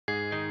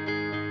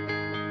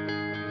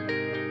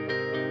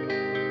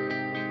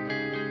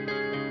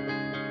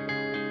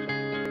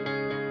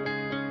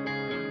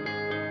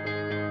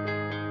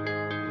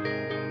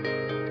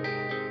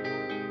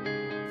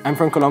I'm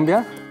from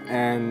Colombia,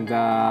 and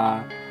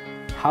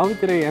how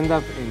did I end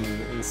up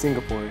in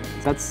Singapore?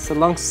 That's a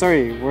long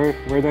story.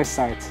 Where do I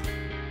start?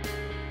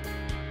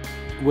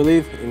 We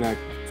live in a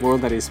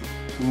world that is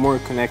more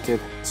connected,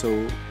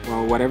 so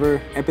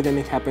whatever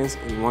epidemic happens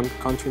in one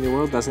country in the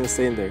world doesn't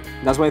stay in there.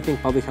 That's why I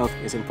think public health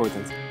is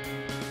important.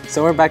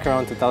 Somewhere back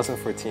around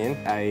 2014,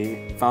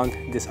 I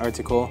found this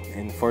article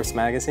in Forbes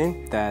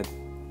magazine that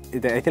I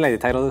think like the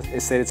title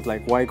states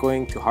like, why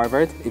going to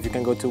Harvard if you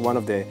can go to one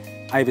of the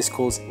Ivy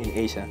schools in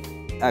Asia.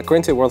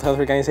 According to the World Health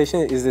Organization,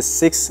 it's the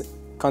sixth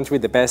country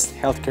with the best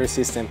healthcare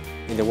system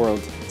in the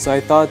world. So I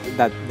thought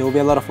that there will be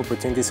a lot of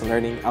opportunities for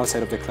learning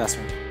outside of the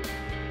classroom.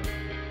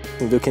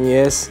 In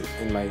Duke-NUS,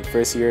 in my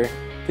first year,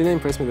 the thing that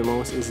impressed me the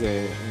most is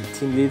the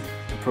team lead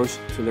approach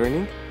to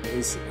learning.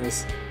 It's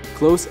as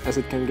close as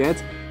it can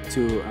get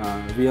to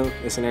a real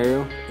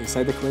scenario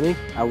inside the clinic.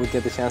 I would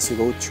get the chance to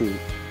go through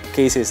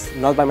cases,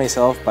 not by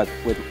myself, but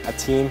with a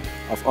team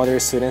of other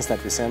students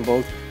that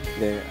resembled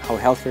how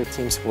healthcare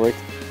teams work.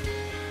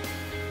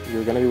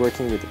 You're going to be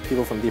working with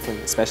people from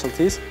different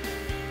specialties,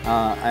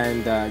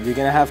 and you're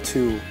going to have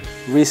to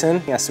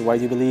reason as to why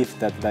you believe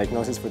that the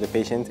diagnosis for the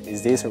patient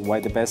is this, or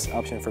why the best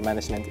option for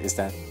management is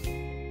that.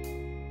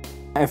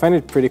 I find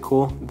it pretty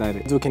cool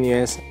that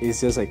Duke-NUS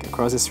is just like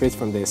across the street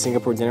from the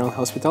Singapore General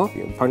Hospital,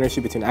 a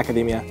partnership between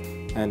academia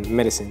and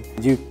medicine.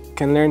 You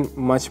can learn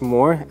much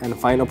more and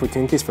find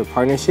opportunities for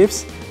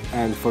partnerships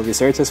and for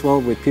research as well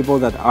with people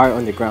that are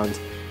on the ground.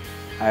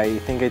 I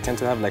think I tend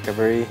to have like a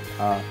very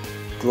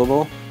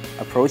global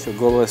approach or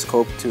global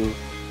scope to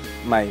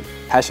my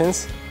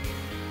passions.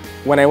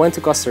 When I went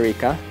to Costa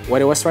Rica,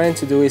 what I was trying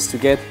to do is to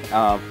get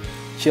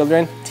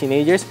children,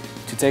 teenagers,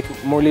 to take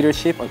more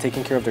leadership on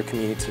taking care of their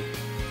community.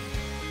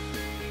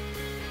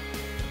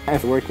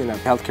 I've worked in a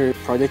healthcare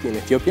project in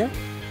Ethiopia.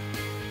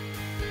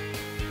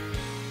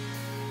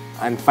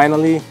 And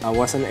finally, I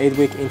was an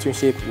 8-week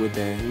internship with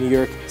the New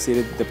York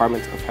City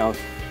Department of Health.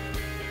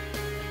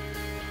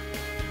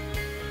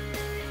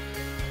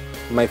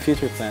 My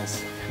future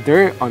plans,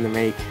 they're on the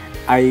make.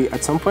 I,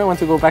 at some point, want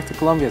to go back to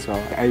Colombia as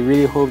well. I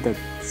really hope that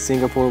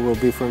Singapore will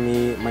be for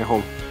me my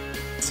home.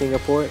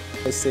 Singapore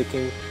is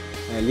taking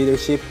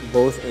leadership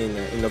both in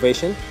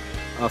innovation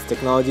of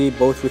technology,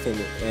 both within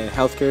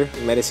healthcare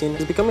and medicine.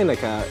 It's becoming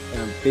like a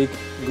big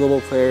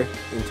global player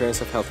in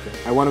terms of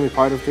healthcare. I want to be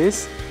part of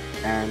this,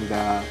 and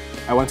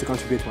I want to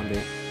contribute one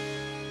day.